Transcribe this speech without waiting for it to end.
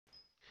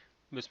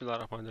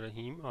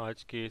बिस्मिल्लाहिर्रहमानिर्रहीम।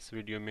 आज के इस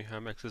वीडियो में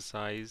हम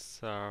एक्सरसाइज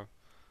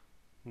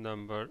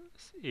नंबर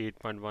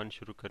 8.1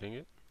 शुरू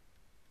करेंगे।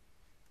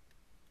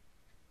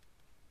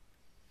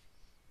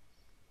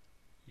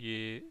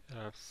 ये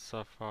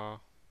सफ़ा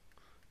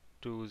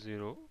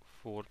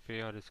 204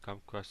 पे और इसका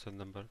हम क्वेश्चन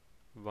नंबर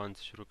 1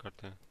 से शुरू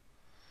करते हैं।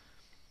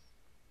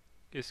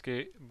 इसके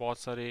बहुत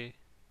सारे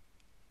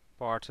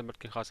पार्ट्स हैं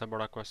बल्कि खासा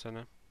बड़ा क्वेश्चन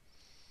है।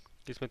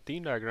 इसमें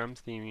 3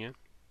 डायग्राम्स दी हुई हैं।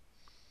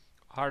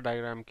 हर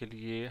डायग्राम के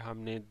लिए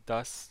हमने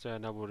 10 जो है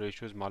ना वो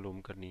रेशियोज़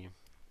मालूम करनी है।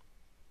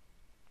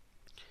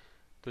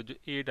 तो जो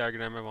ए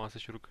डायग्राम है वहाँ से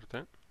शुरू करते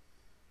हैं।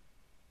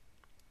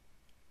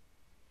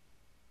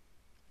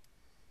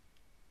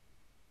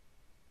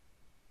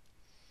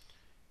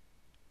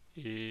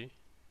 ए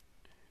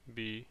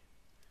बी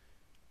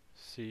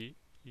सी,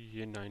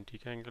 ये 90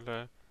 का एंगल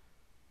है,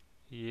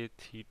 ये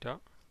थीटा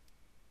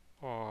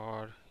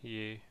और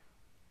ये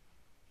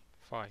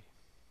फाई।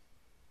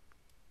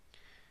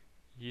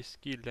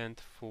 इसकी लेंथ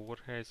 4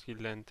 है, इसकी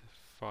लेंथ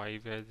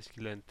 5 है,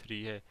 इसकी लेंथ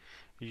 3 है।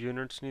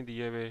 यूनिट्स नहीं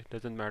दिए हुए,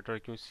 डजेंट मैटर,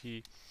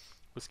 क्योंकि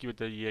उसकी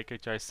वजह ये है कि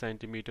चाहे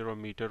सेंटीमीटर और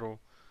मीटर हो,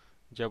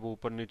 जब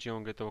ऊपर नीचे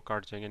होंगे तो वो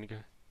कट जाएंगे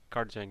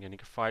यानी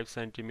कि 5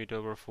 सेंटीमीटर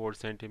और 4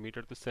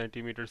 सेंटीमीटर, तो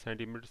सेंटीमीटर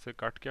सेंटीमीटर से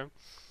कट गया,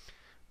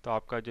 तो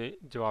आपका जो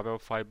जवाब है वो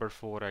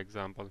 5/4 है।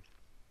 एग्जाम्पल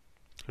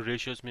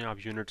रेशियोज़ में आप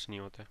यूनिट्स नहीं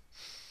होते।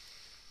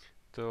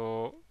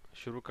 तो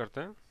शुरू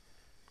करते हैं।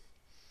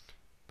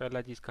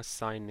 पहला चीज़ का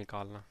साइन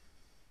निकालना,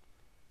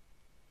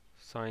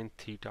 साइन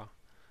थीटा।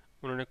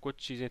 उन्होंने कुछ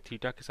चीज़ें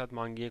थीटा के साथ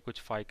मांगी है,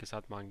 कुछ फाई के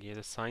साथ मांगी है।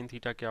 तो साइन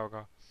थीटा क्या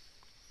होगा?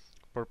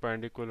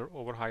 परपेंडिकुलर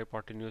ओवर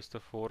हाइपोटेन्यूज, तो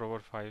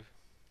 4/5।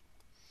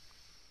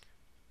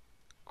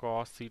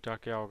 कॉस थीटा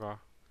क्या होगा?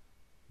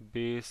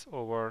 बेस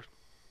ओवर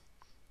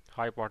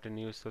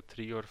हाइपोटेन्यूज, तो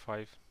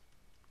 3/5।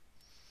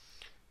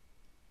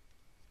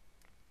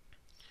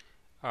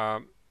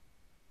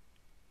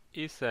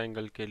 इस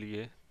एंगल के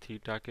लिए,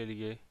 थीटा के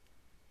लिए,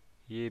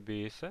 ये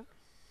बेस है,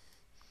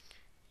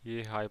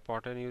 ये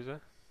हाइपोटेन्यूज है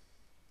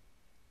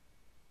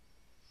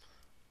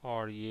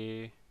और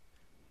ये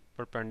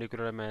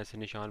परपेंडिकुलर है। मैं ऐसे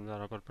निशान बना रहा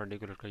हूँ,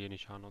 परपेंडिकुलर का ये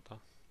निशान होता।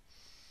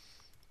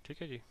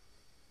 ठीक है जी।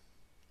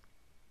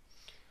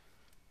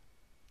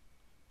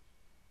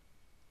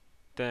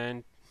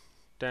 टेन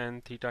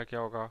टेन थीटा क्या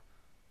होगा?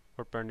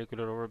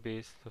 परपेंडिकुलर ओवर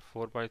बेस, तो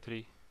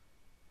 4/3।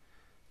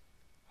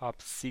 आप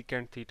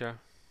सीकेंड थीटा,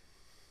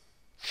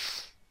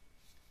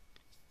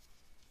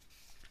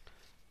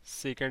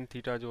 सीकेंड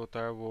थीटा जो होता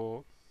है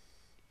वो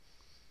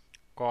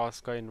कॉस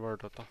का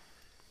इन्वर्ट होता।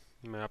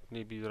 मैं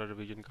अपनी भी ज़रा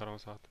रिवीजन कर रहा हूँ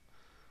साथ।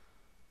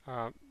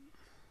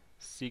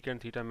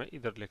 सीकेंड थीटा मैं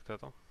इधर लिख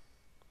देता हूँ।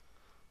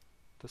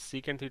 तो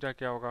सीकेंड थीटा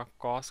क्या होगा?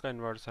 कॉस का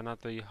इन्वर्स है ना,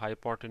 तो ये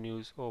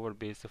हाइपोटेन्यूज ओवर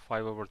बेस, से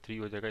 5/3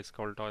 हो जाएगा,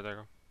 इसका उल्टा हो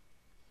जाएगा।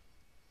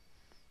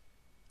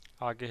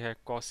 आगे है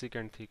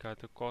कॉसिकेंड थीटा,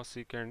 तो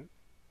कॉसिकेंड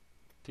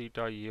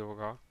थीटा ये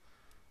होगा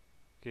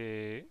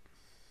कि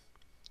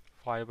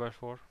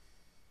 5/4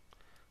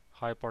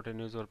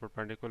 हाइपोटेन्यूज और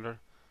परपेंडिकुलर,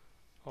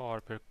 और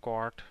फिर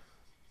कॉट।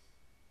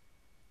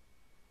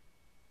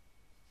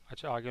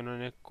 अच्छा, आगे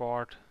उन्होंने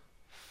कॉट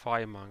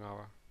 5 मांगा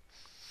हुआ,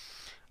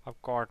 अब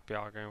कॉट पे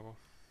आ गए वो।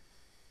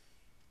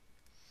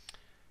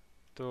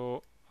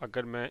 तो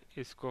अगर मैं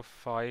इसको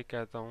 5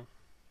 कहता हूँ,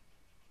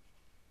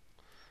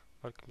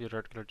 और मुझे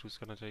रेड कलर चूज़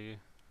करना चाहिए,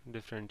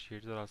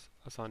 डिफ्रेंशिएट ज़रा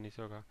आसानी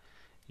से होगा।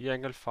 ये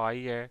एंगल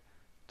 5 है,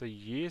 तो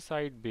ये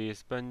साइड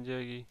बेस बन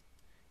जाएगी,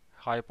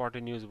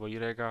 हाइपोटेन्यूज वही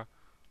रहेगा,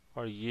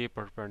 और ये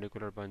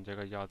परपेंडिकुलर बन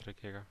जाएगा, याद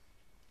रखिएगा।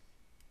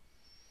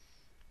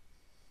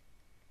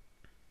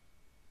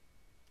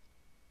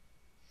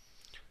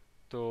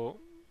 तो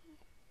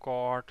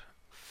कॉट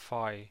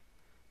 5,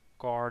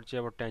 कॉट जो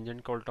है वो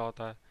टेंजेंट का उल्टा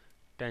होता है।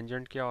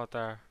 टेंजेंट क्या होता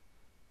है?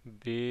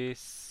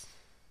 Base,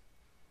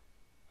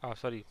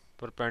 sorry,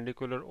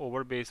 perpendicular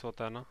over base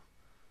होता है ना।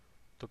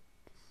 तो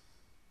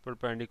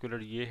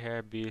परपेंडिकुलर ये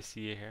है, बेस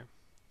ये है,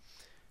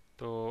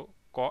 तो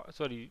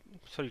सॉरी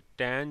सॉरी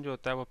टैन जो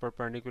होता है वो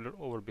परपेंडिकुलर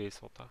ओवर बेस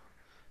होता है।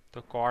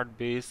 तो कॉट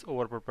बेस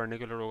ओवर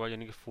परपेंडिकुलर होगा,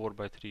 यानी कि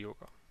 4/3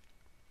 होगा।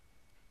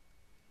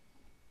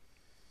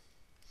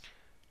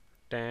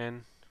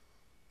 टैन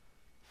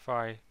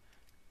 5,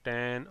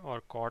 टैन और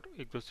कॉट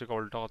एक दूसरे का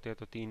उल्टा होते हैं,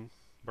 तो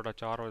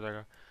 3/4 हो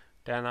जाएगा।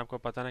 टैन आपको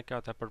पता ना क्या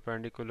होता है?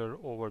 परपेंडिकुलर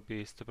ओवर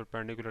बेस, तो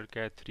परपेंडिकुलर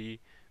क्या है? 3,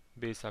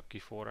 बेस आपकी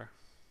 4 है।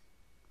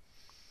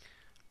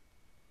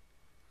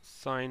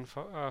 साइन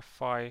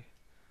 5,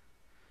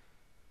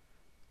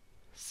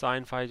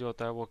 साइन 5 जो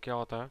होता है वो क्या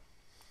होता है?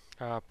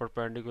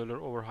 परपेंडिकुलर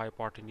ओवर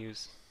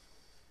हाइपोटेन्यूज,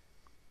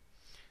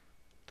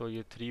 तो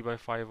ये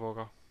 3/5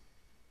 होगा।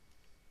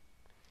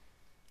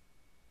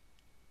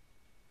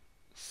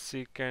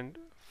 सेकेंड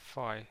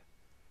 5,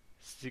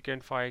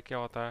 सेकेंड 5 क्या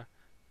होता है?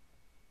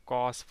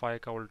 कॉस 5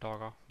 का उल्टा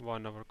होगा,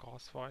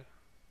 1/cos 5।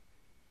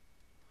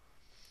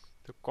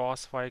 तो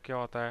कॉस 5 क्या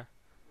होता है?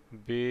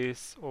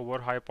 बेस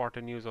ओवर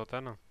हाइपोटेन्यूज होता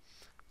है ना,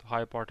 तो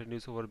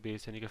हाइपोटेन्यूज ओवर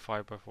बेस यानी कि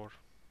 5/4।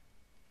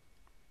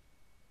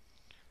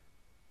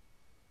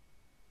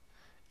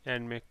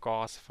 एंड में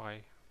कॉस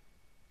 5,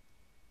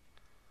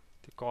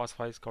 तो कॉस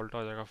 5 इसका उल्टा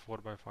हो जाएगा,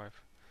 4/5।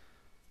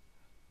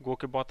 गो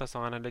के बहुत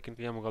आसान है, लेकिन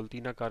कहीं हम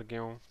गलती ना कर गए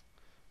हों।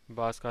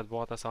 बास का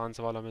बहुत आसान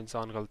सवाल में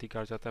इंसान गलती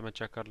कर जाता है। मैं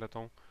चेक कर लेता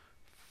हूँ।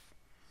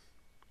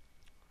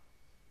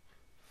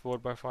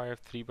 4/5,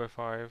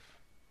 3/5,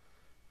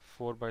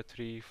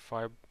 4/3,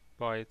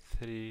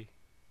 5/3,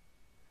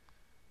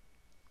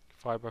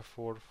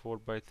 5/4,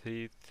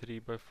 4/3,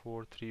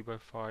 3/4,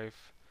 3/5।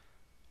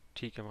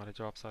 ठीक है, हमारे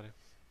जवाब सारे।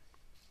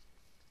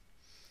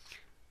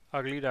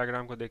 अगली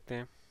डायग्राम को देखते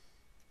हैं।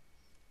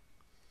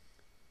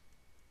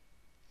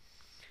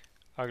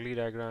 अगली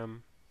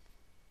डायग्राम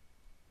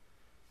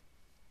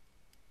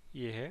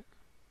ये है।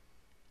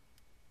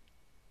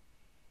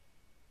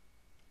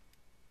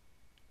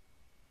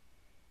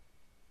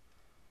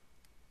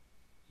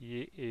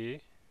 ये ए,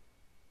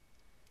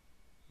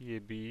 ये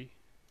बी,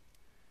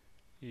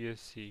 ये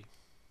सी,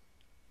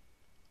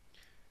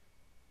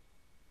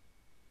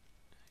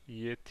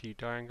 ये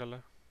थीटा एंगल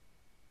है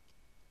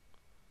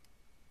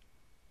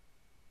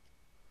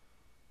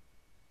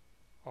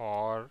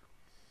और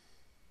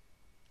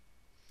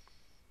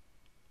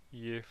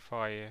ये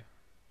फाई है।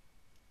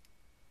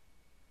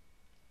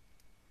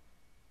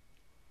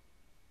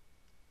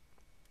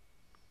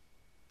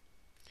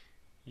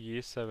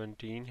 ये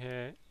 17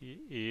 है, ये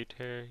 8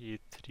 है, ये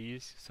 3,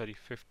 सॉरी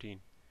 15,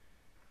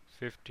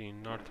 15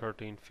 नॉट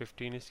 13,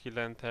 15 इसकी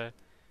लेंथ है।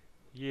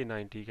 ये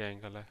 90 का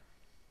एंगल है।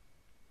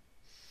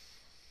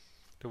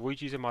 तो वही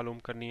चीज़ें मालूम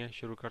करनी है।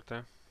 शुरू करते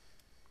हैं।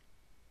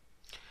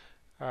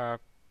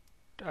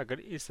 अगर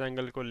इस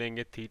एंगल को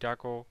लेंगे थीटा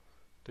को,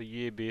 तो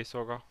ये बेस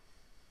होगा,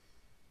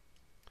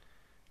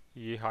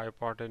 ये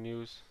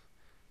हाइपोटेन्यूज।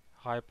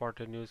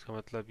 हाइपोटेन्यूज का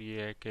मतलब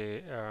ये है कि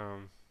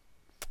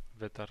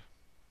वितर,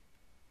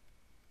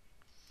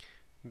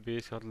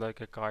 बेस का मतलब है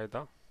कि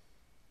कायदा,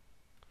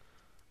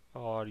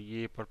 और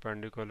ये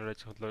परपेंडिकुलर है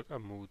मतलब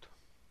अमूद।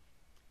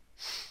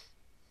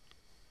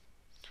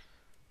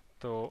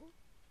 तो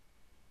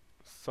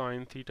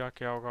साइन थीटा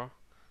क्या होगा?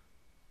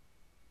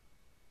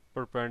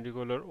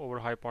 Perpendicular over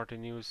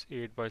hypotenuse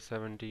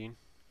 8/17।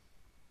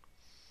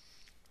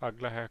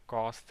 अगला है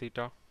cos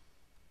theta,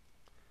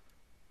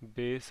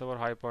 base over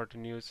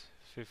hypotenuse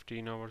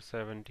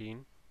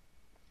 15/17।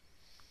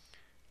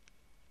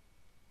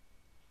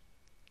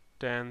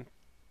 Tan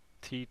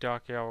theta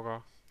क्या होगा?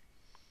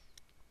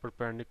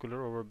 Perpendicular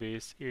over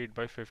base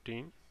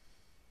 8/15।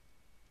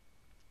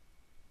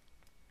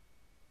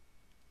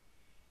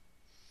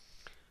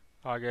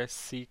 आ गया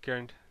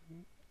secant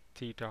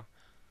theta.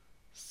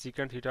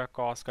 Secant theta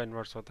cos का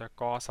इन्वर्स होता है।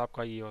 कॉस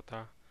आपका ये होता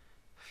है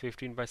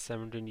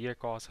 15/17, ये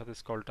कॉस है तो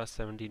इसका उल्टा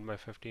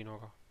 17/15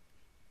 होगा,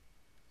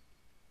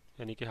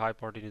 यानी कि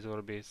हाइपोटेन्यूज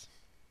ओवर बेस।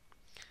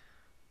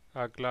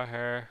 अगला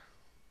है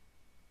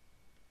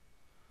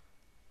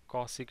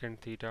कॉसिकेंड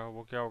थीटा,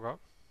 वो क्या होगा?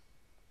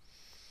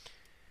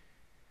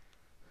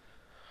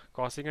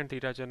 कॉसिकेंड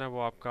थीटा जो है ना, वो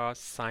आपका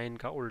साइन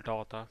का उल्टा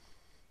होता है।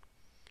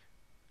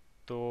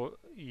 तो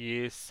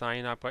ये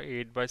साइन आपका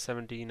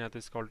 8/17 है तो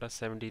इसका उल्टा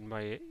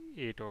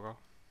 17/8 होगा।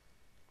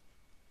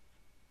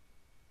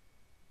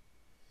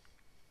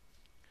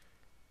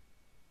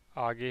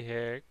 आगे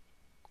है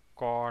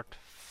कॉट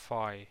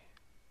फाई,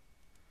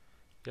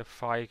 या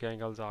फाई के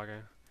एंगल्स आ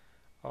गए।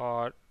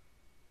 और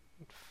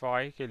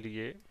फाई के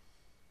लिए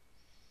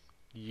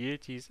ये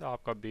चीज़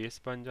आपका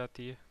बेस बन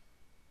जाती है,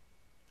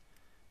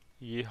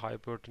 ये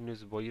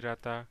हाइपोटेन्यूज वही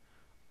रहता है,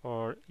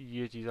 और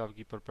ये चीज़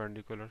आपकी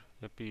परपेंडिकुलर,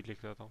 या पी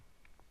लिख देता हूँ।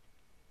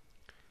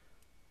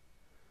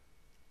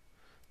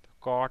 तो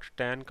कॉट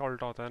टेन का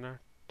उल्टा होता है ना।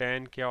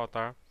 टेन क्या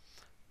होता है?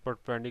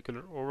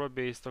 Perpendicular over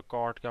base. तो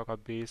कॉट क्या होगा?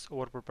 बेस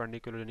ओवर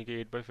परपेंडिकुलर, यानी कि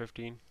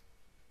 8/15।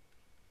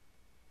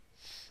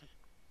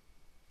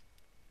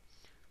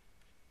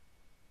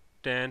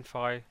 टेन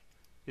फाई,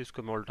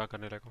 इसको मैं उल्टा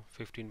करने लगा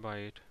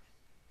 15/8।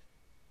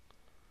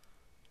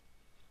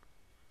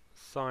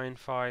 Sine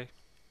phi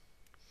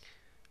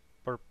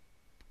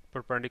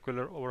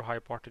perpendicular over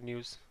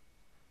hypotenuse,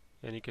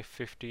 यानी कि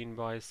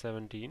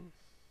 15/17।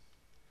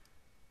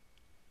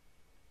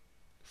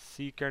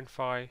 सीकेंड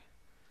फाई,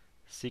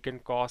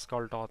 सीकेंड कॉस का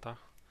उल्टा होता है।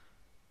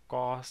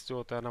 कॉस जो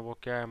होता है ना, वो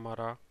क्या है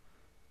हमारा?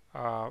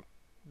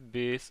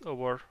 Base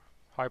over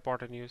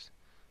hypotenuse.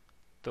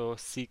 तो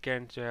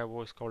सीकेंड जो है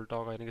वो इसका उल्टा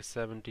होगा, यानी कि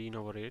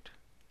 17/8।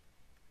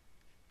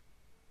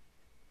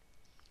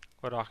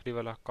 और आखिरी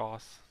वाला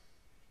कॉस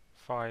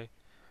फाई,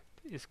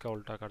 इसका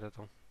उल्टा कर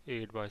देता हूँ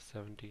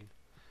 8/17।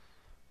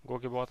 गो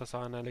के बहुत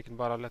आसान है, लेकिन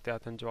बहरहाल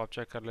एहतियातन जवाब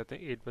चेक कर लेते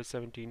हैं।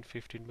 8/17,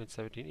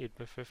 15/17,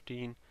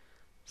 8/15,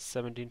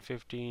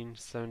 17/15,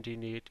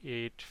 17/8,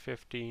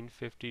 8/15,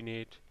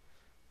 15/8,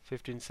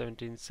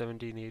 15/17,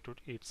 17/8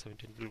 और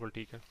 8/17। बिल्कुल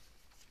ठीक है।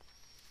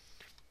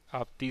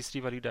 आप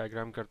तीसरी वाली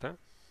डायग्राम करते हैं।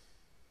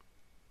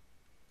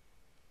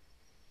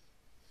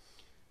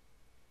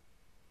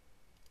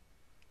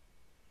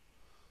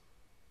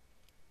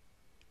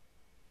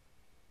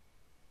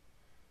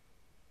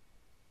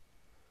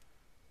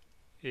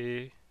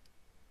 ए,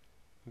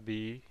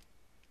 बी,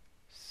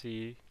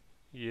 सी,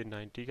 ये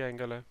 90 का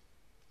एंगल है,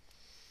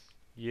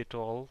 ये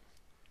 12,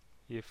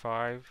 ये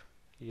 5,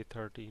 ये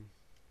 13।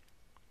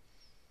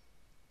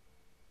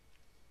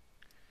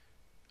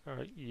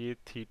 ये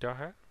थीटा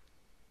है,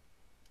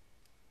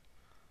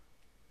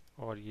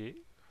 और ये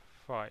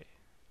फाई।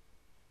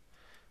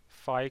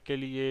 फाई के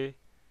लिए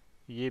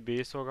ये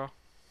बेस होगा,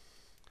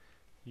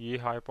 ये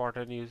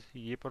हाइपोटेन्यूज,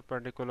 ये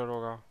परपेंडिकुलर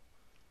होगा,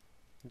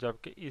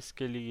 जबकि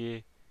इसके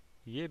लिए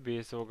ये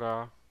बेस होगा,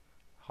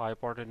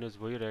 हाइपोटेन्यूज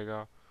वही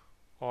रहेगा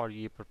और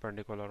ये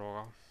परपेंडिकुलर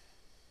होगा।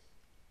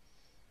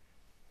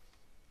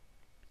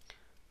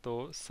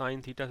 तो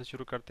साइन थीटा से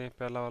शुरू करते हैं।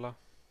 पहला वाला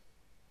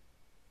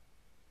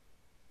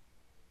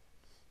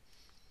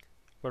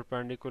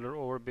परपेंडिकुलर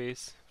ओवर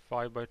बेस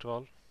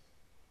 5/12।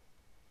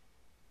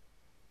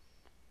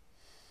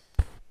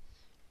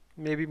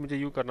 मे भी मुझे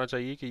यूँ करना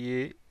चाहिए कि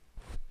ये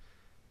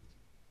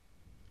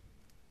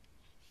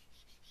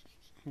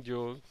जो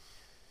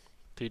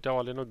थीटा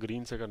वाले ना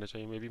ग्रीन से करने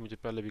चाहिए, मे भी मुझे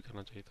पहले भी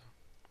करना चाहिए था।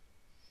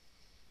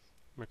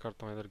 मैं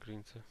करता हूँ इधर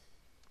ग्रीन से।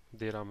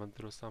 देर आमद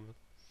दुरुस्त आमद।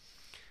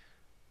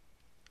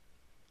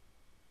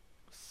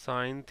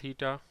 Sine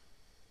theta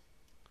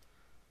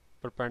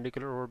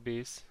perpendicular over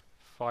base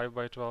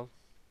 5/12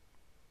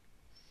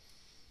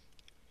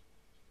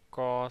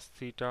 cos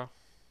theta,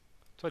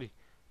 sorry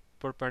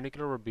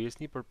perpendicular over base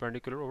नहीं,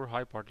 परपेंडिकुलर ओवर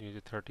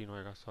हाइपोटेन्यूज 13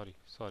 होएगा। Sorry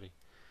sorry,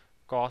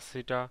 cos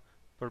theta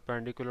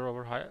perpendicular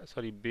over high,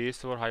 sorry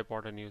base over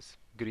hypotenuse,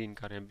 green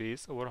कर रहे हैं,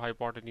 बेस ओवर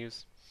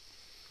हाइपोटेन्यूज।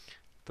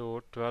 तो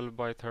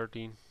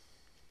 12/13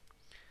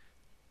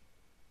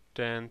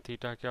 टेन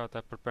थीटा क्या होता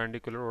है,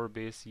 perpendicular over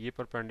base, ये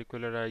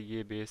परपेंडिकुलर है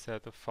ये बेस है,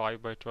 तो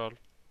 5/12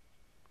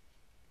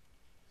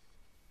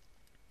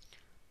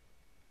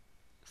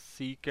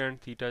 सीकेंड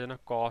थीटा जो ना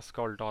कॉस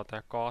का उल्टा होता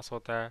है, कॉस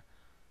होता है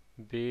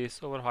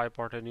बेस ओवर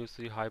हाइपोटेन्यूज,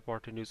 तो ये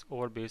हाइपोटेन्यूज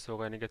ओवर बेस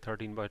होगा, यानी कि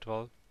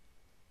 13/12।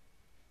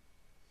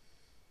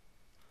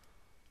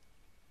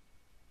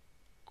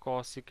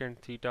 कॉसिकेंड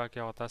थीटा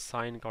क्या होता है,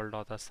 साइन का उल्टा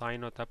होता है,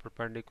 साइन होता है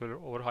परपेंडिकुलर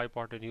ओवर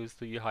हाइपोटेन्यूज,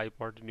 तो ये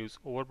हाइपोटेन्यूज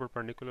ओवर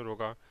परपेंडिकुलर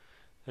होगा,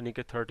 यानी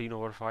कि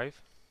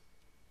 13/5।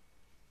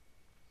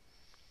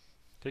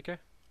 ठीक है।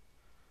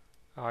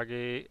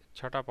 आगे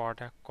छठा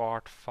पार्ट है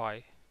कॉट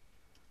फाई,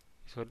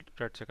 इसको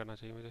रेड से करना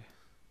चाहिए मुझे।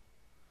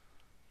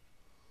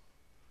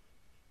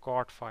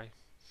 कॉट फाई,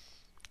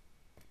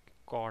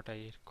 कॉट है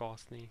ये,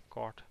 कॉस नहीं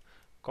कॉट।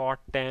 कॉट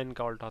टेन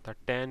का उल्टा होता है,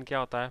 टेन क्या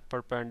होता है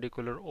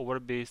परपेंडिकुलर ओवर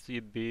बेस, ये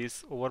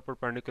बेस ओवर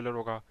परपेंडिकुलर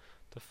होगा,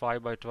 तो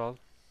 5/12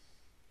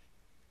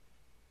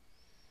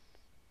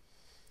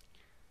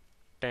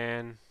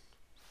 टेन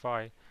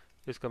फाइव।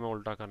 इसका मैं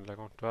उल्टा करने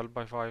लगा हूँ,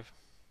 12/5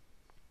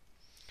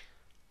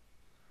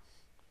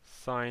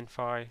 साइन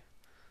फाइव।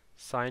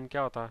 साइन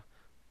क्या होता है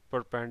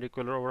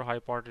परपेंडिकुलर ओवर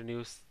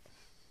हाइपोटेन्यूज,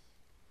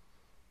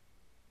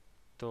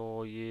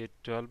 तो ये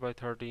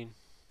 12/13।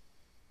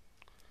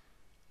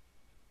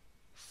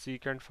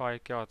 सीकेंड फाइव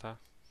क्या होता है,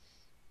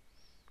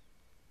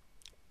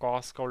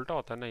 कॉस का उल्टा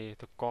होता है ना ये,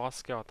 तो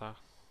कॉस क्या होता है,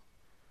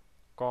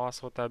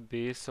 कॉस होता है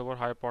बेस ओवर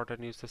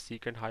हाइपोटेन्यूज, तो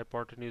सीकेंड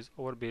हाइपोटेन्यूज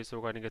ओवर बेस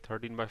होगा, यानी कि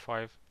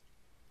 13/5।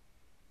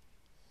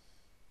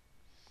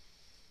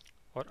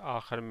 और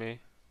आखिर में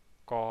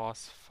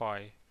कॉस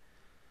फाइव,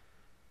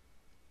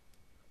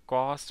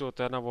 कॉस जो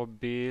होता है ना वो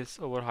बेस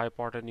ओवर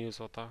हाइपोटेन्यूज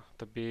होता है,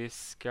 तो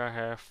बेस क्या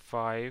है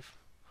 5,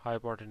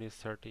 हाइपोटेन्यूज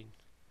 13,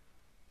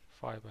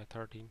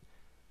 5/13।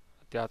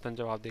 त्यातन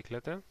जवाब देख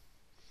लेते हैं।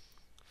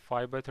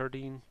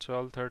 5/13,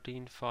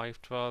 12/13,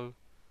 5/12,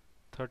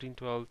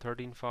 13/12,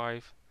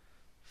 13/5,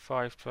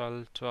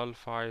 5/12,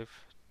 12/5,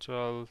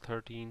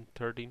 12/13,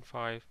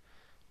 13/5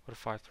 और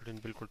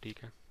 5/13 बिल्कुल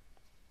ठीक है।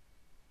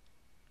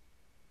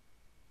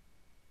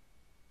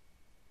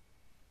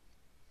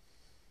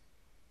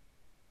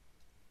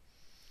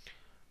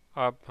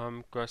 अब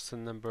हम क्वेश्चन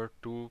नंबर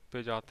 2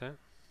 पे जाते हैं।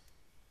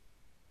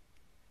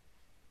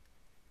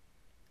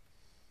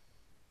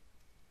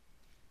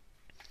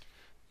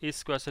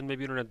 इस क्वेश्चन में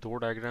भी उन्होंने दो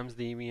डायग्राम्स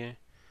दी हुई हैं।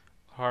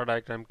 हर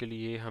डायग्राम के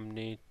लिए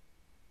हमने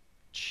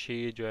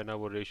 6 जो है ना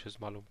वो रेशियोज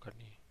मालूम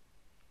करनी है।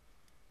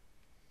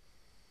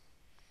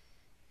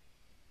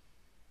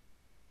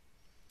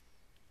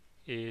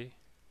 ए,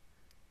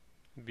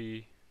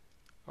 बी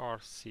और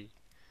सी,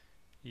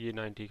 ये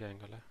 90 का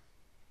एंगल है।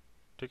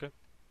 ठीक है।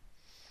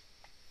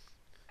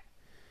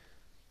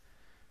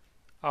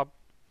 अब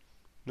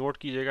नोट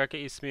कीजिएगा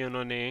कि इसमें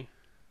उन्होंने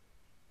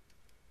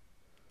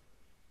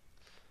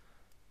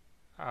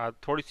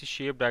थोड़ी सी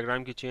शेप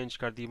डायग्राम की चेंज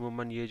कर दी।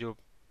 अमूमन ये जो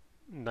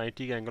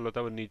 90 का एंगल होता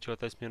है वो नीचे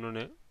होता है, इसमें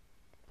उन्होंने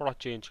थोड़ा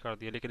चेंज कर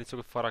दिया, लेकिन इससे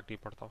कोई फ़र्क नहीं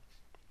पड़ता।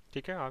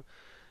 ठीक है। आप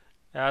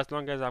एज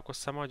लॉन्ग एज आपको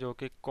समझ हो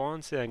कि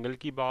कौन से एंगल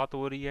की बात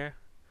हो रही है,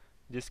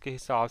 जिसके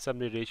हिसाब से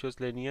हमने रेशियोज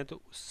लेनी है,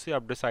 तो उससे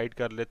आप डिसाइड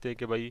कर लेते हैं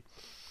कि भाई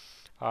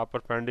आप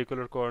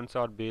परपेंडिकुलर कौन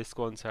सा और बेस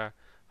कौन सा है।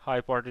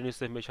 हाइपोटेन्यूज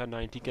से हमेशा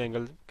 90 के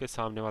एंगल के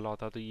सामने वाला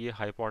होता है, तो ये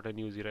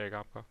हाइपोटेन्यूज ही रहेगा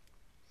आपका।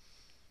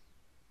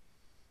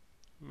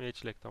 मैं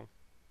एच लिखता हूँ।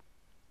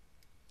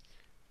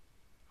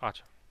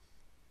 अच्छा,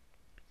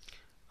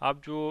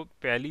 अब जो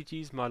पहली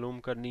चीज़ मालूम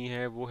करनी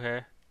है वो है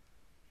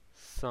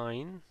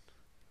sign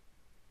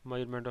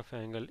measurement of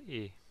angle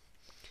A,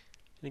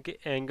 यानी कि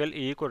एंगल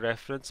ए को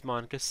रेफरेंस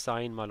मान के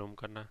साइन मालूम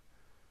करना है।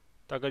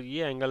 तो अगर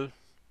ये एंगल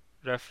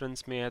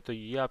रेफरेंस में है तो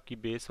ये आपकी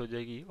बेस हो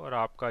जाएगी और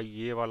आपका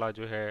ये वाला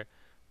जो है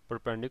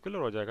परपेंडिकुलर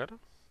हो जाएगा ना।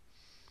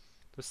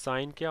 तो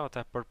साइन क्या होता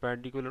है,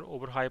 परपेंडिकुलर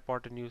ओवर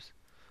हाइपोटेन्यूज।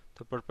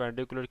 तो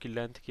परपेंडिकुलर की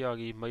लेंथ क्या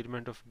होगी,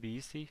 मेजरमेंट ऑफ बी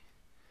सी,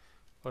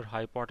 और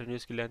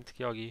हाइपोटेन्यूज की लेंथ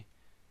क्या होगी,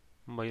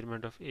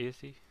 मेजरमेंट ऑफ ए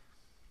सी।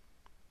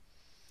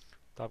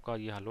 तो आपका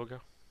ये हल हो गया।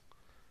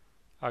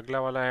 अगला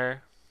वाला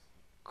है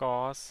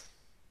cos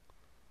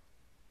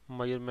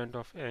measurement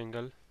of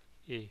angle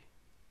A.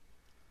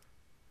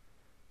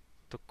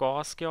 तो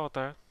कॉस क्या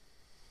होता है,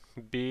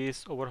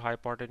 बेस ओवर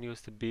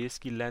हाइपोटेन्यूज। तो बेस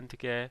की लेंथ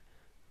क्या है,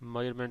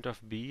 मेजरमेंट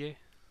ऑफ बी है,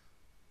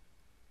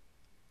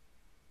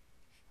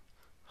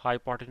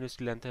 हाइपोटेन्यूज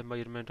की लेंथ है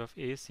मेजरमेंट ऑफ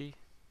ए सी।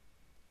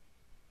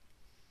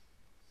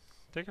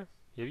 ठीक है,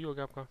 ये भी हो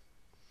गया आपका।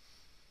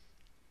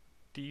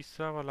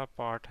 तीसरा वाला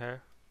पार्ट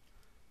है,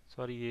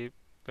 सॉरी ये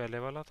पहले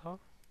वाला था,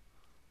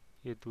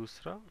 ये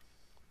दूसरा,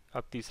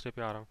 अब तीसरे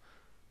पे आ रहा हूँ।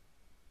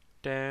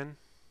 Ten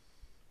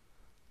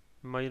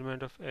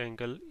measurement of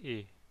angle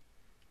A.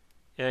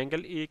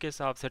 Angle A के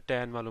हिसाब से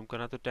टेन मालूम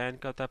करना। तो टेन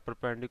का होता है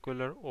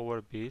परपेंडिकुलर ओवर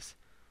बेस।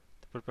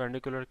 तो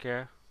परपेंडिकुलर क्या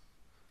है,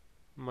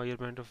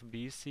 measurement of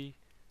B C.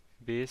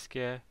 Base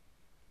क्या है,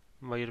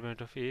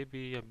 मेजरमेंट ऑफ ए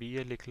बी, या बी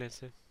ए लिख लें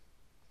इसे।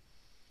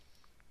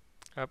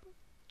 अब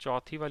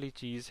चौथी वाली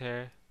चीज़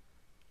है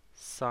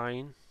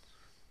साइन।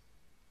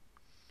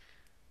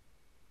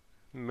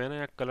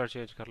 मैंने एक कलर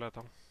चेंज कर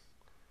लेता हूँ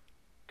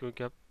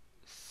क्योंकि अब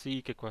सी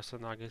के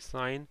क्वेश्चन आ गए।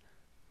 Sign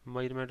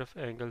measurement of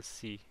angle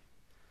C.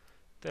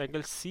 तो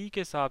एंगल सी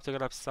के हिसाब से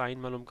अगर आप साइन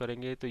मालूम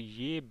करेंगे तो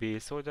ये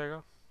बेस हो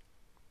जाएगा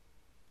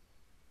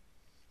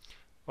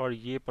और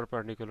ये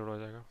परपेंडिकुलर हो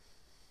जाएगा।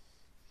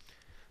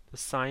 तो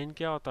साइन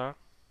क्या होता है,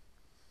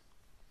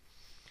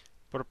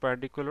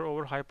 परपेंडिकुलर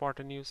ओवर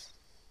हाइपोटेन्यूज।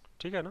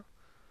 ठीक है ना।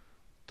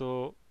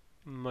 तो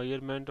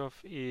measurement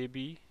of A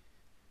B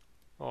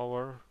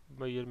over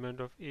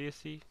measurement of ए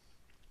सी।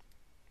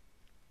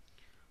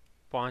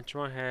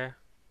 पांचवा है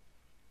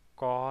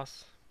cos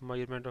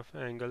measurement of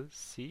angle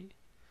C.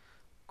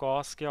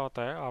 Cos क्या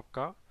होता है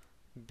आपका,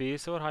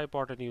 बेस और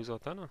हाइपोटेन्यूज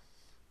होता है ना।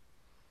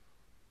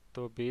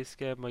 तो बेस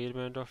क्या है,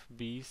 measurement of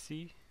B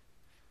C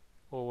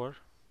over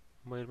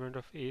measurement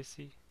of ए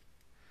सी।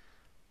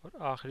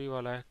 और आखिरी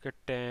वाला है कि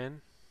ten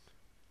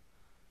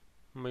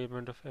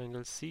measurement of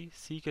angle C.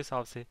 सी के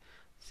हिसाब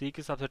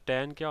से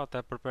टेन क्या होता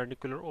है,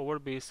 परपेंडिकुलर ओवर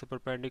बेस। से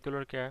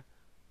परपेंडिकुलर क्या है,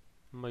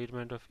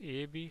 मेजरमेंट ऑफ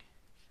ए बी,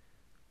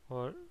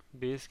 और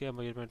बेस क्या है,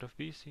 measurement of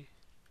B C.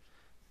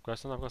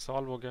 Question आपका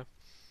सॉल्व हो गया।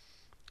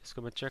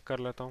 इसको मैं चेक कर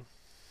लेता हूँ।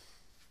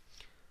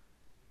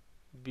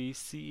 B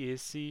C A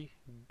C,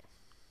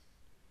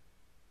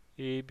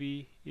 A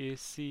B ए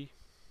सी,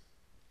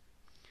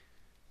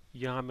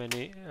 यहाँ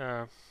मैंने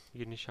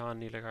ये निशान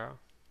नहीं लगाया।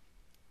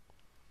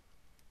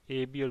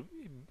 ए बी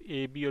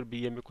और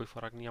बी ए में कोई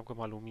फ़र्क नहीं, आपको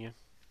मालूम ही है।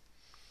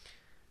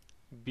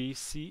 B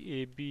C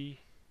A B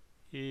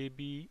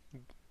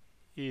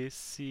A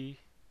C,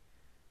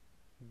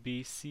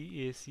 B C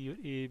ए सी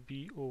और A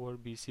B over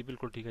B C.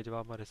 बिल्कुल ठीक है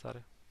जवाब हमारे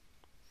सारे।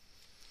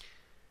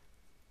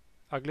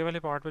 अगले वाले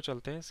पार्ट पे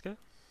चलते हैं इसके।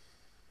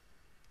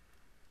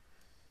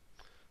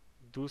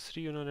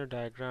 दूसरी उन्होंने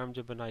डायग्राम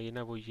जो बनाई है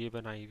ना, वो ये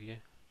बनाई हुई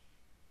है।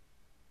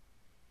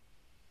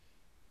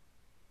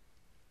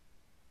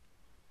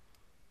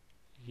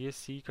 ये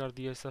सी कर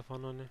दिया इस दफ़ा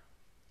उन्होंने,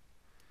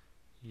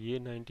 ये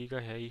 90 का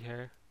है ही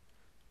है,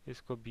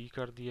 इसको बी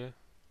कर दिया,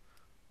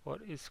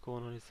 और इसको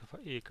उन्होंने इस दफ़ा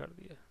ए कर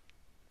दिया।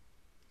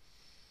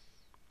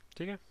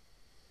 ठीक है।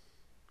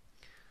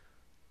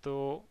 तो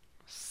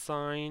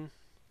sign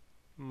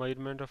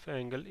measurement of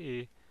angle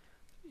A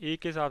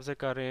के हिसाब से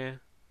कर रहे हैं।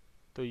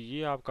 तो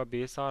ये आपका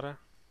बेस आ रहा है,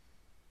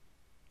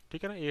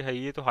 ठीक है ना। ये है,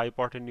 ये तो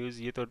हाइपोटेन्यूज,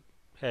 ये तो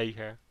है ही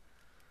है।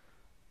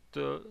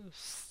 तो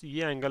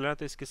ये एंगल है,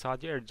 तो इसके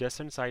साथ ये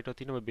एडजेसेंट साइड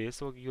होती है ना, वो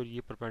बेस होगी, और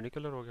ये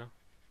परपेंडिकुलर हो गया।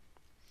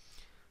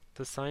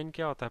 तो साइन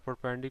क्या होता है,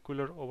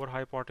 perpendicular over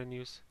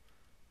hypotenuse,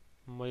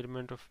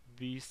 measurement of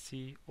B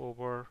C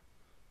over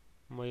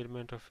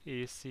measurement of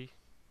A C.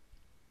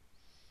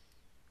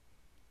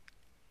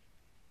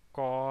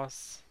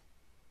 Cos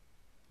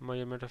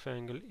measurement of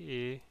angle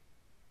A,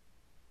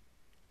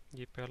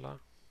 ये पहला,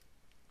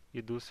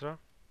 ये दूसरा।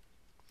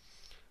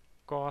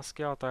 कॉस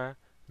क्या होता है,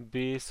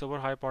 बेस ओवर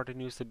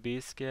हाइपोटेन्यूज। से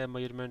बेस क्या है,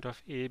 मेजरमेंट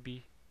ऑफ ए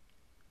बी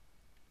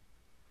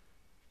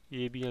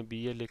या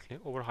बी ए लिख लें,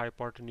 ओवर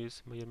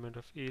हाइपोटेन्यूज मेजरमेंट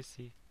ऑफ ए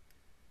सी।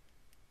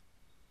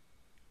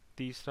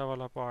 तीसरा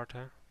वाला पार्ट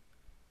है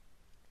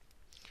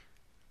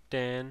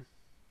ten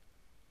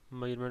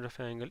measurement of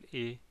angle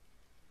A.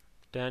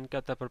 Ten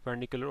क्या था,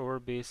 परपेंडिकुलर ओवर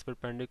बेस।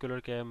 परपेंडिकुलर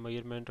क्या है,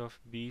 measurement of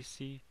B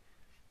C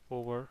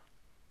over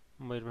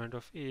measurement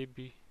of A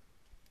B.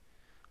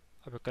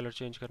 अब कलर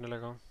चेंज करने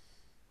लगा हूँ।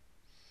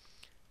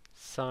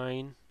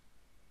 Sign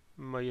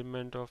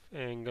measurement of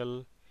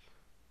angle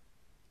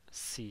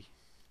C.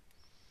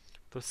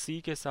 तो सी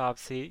के हिसाब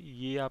से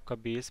ये आपका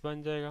बेस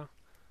बन जाएगा,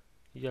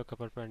 ये आपका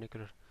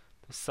परपेंडिकुलर।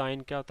 तो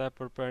साइन क्या होता है,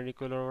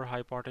 परपेंडिकुलर और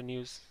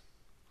हाइपोटेन्यूज।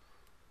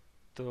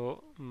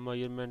 तो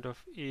measurement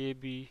of A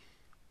B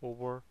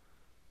over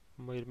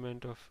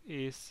measurement of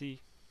A C.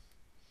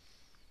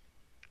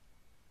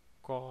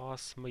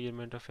 Cos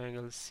measurement of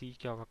angle C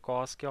क्या होगा,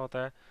 कॉस क्या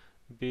होता है,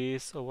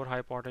 बेस ओवर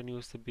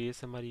हाइपोटेन्यूज। से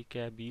बेस हमारी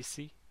क्या है, बी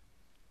सी,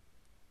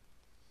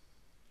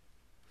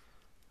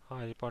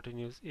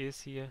 हाइपोटेन्यूज ए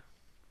सी है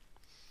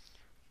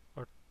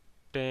और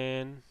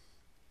टेन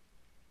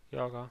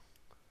क्या होगा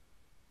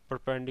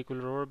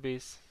परपेंडिकुलर और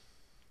बेस।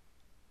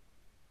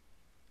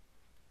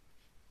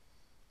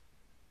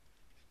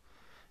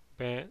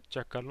 मैं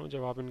चेक कर लूँ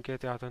जवाब इनके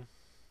एहतियातन।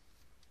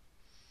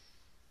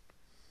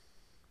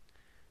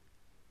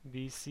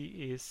 B C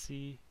A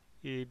C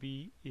A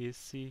B A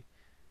C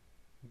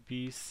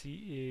B C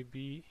A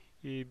B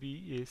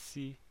A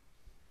C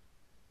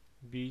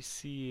B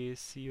C ए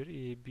सी और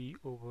A B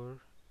over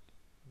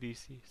B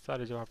C,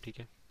 सारे जवाब ठीक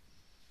है।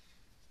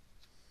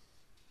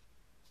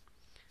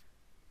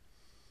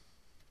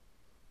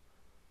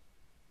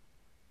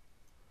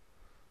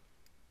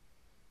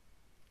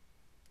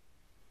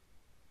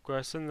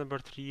 क्वेश्चन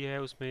नंबर 3 है,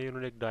 उसमें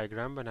उन्होंने एक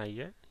डायग्राम बनाई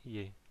है।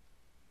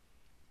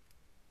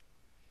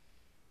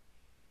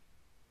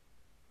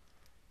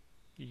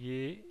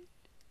 ये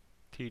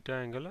थीटा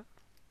एंगल है,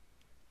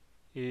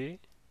 ए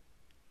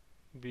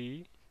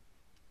बी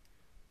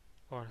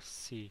और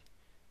सी।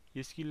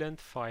 इसकी लेंथ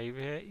 5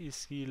 है,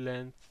 इसकी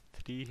लेंथ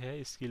 3 है,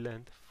 इसकी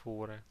लेंथ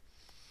 4 है।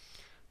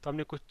 तो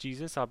हमने कुछ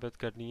चीज़ें साबित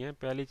करनी है।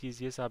 पहली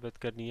चीज़ ये साबित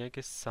करनी है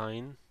कि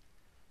साइन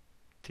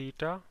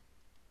थीटा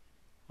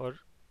और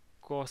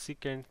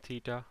कोसिकेंट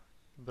थीटा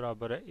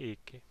बराबर है 1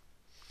 के।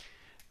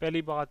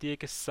 पहली बात यह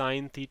कि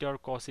साइन थीटा और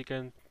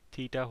कोसिकेंट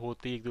थीटा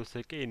होते ही एक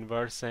दूसरे के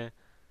इन्वर्स हैं।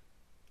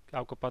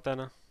 आपको पता है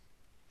ना,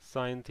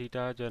 साइन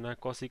थीटा जो है ना,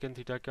 कोसिकेंट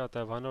थीटा क्या होता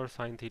है 1, और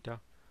साइन थीटा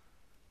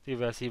तो ये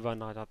वैसे ही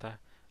 1 आ जाता है।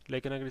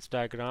 लेकिन अगर इस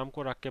डायग्राम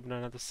को रख के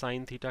बनाना तो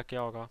साइन थीटा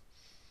क्या होगा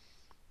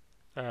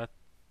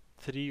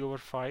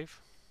 3/5,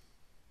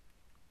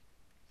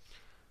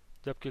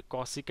 जबकि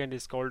कोसिकेंट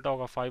इसका उल्टा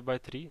होगा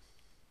 5/3।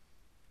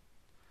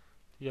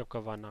 ये आपका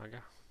 1 आ गया।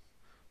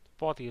 तो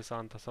बहुत ही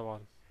आसान था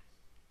सवाल।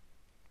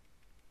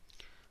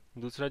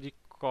 दूसरा जी,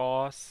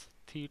 cos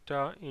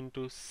theta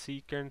into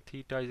secant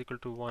theta is equal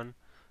to 1।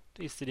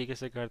 तो इस तरीके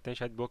से करते हैं,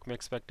 शायद बुक में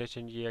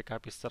एक्सपेक्टेशन ये है कि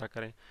आप इस तरह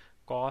करें।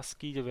 कॉस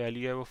की जो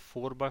वैल्यू है वो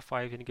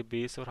 4/5 यानी कि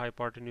बेस और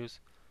हाइपोटेन्यूज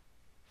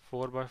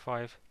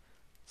 4/5।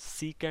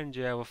 सीकेंट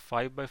जो है वो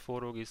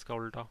 5/4 होगी, इसका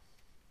उल्टा।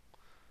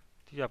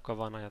 तो ये आपका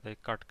 1 आ जाता है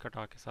कट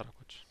कटा के सारा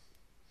कुछ।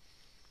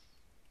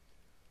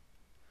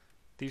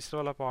 तीसरा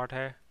वाला पार्ट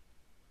है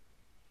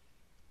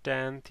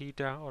tan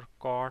थीटा और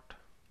cot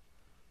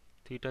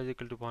theta is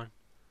equal to 1।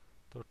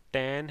 तो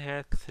tan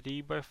है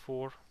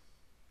 3/4,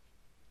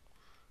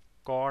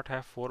 cot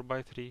है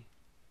 4/3।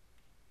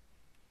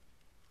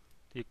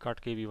 ये कट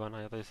के भी 1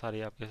 आ जाता है।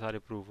 सारे आपके सारे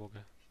प्रूव हो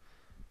गए।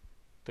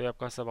 तो ये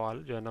आपका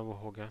सवाल जो है ना वो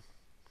हो गया।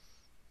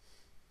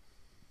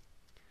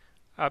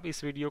 अब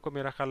इस वीडियो को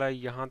मेरा ख्याल है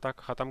यहाँ तक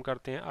ख़त्म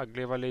करते हैं।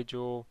 अगले वाले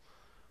जो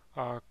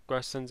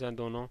क्वेश्चंस हैं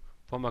दोनों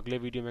वो हम अगले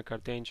वीडियो में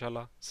करते हैं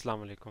इंशाल्लाह। अस्सलाम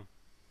वालेकुम।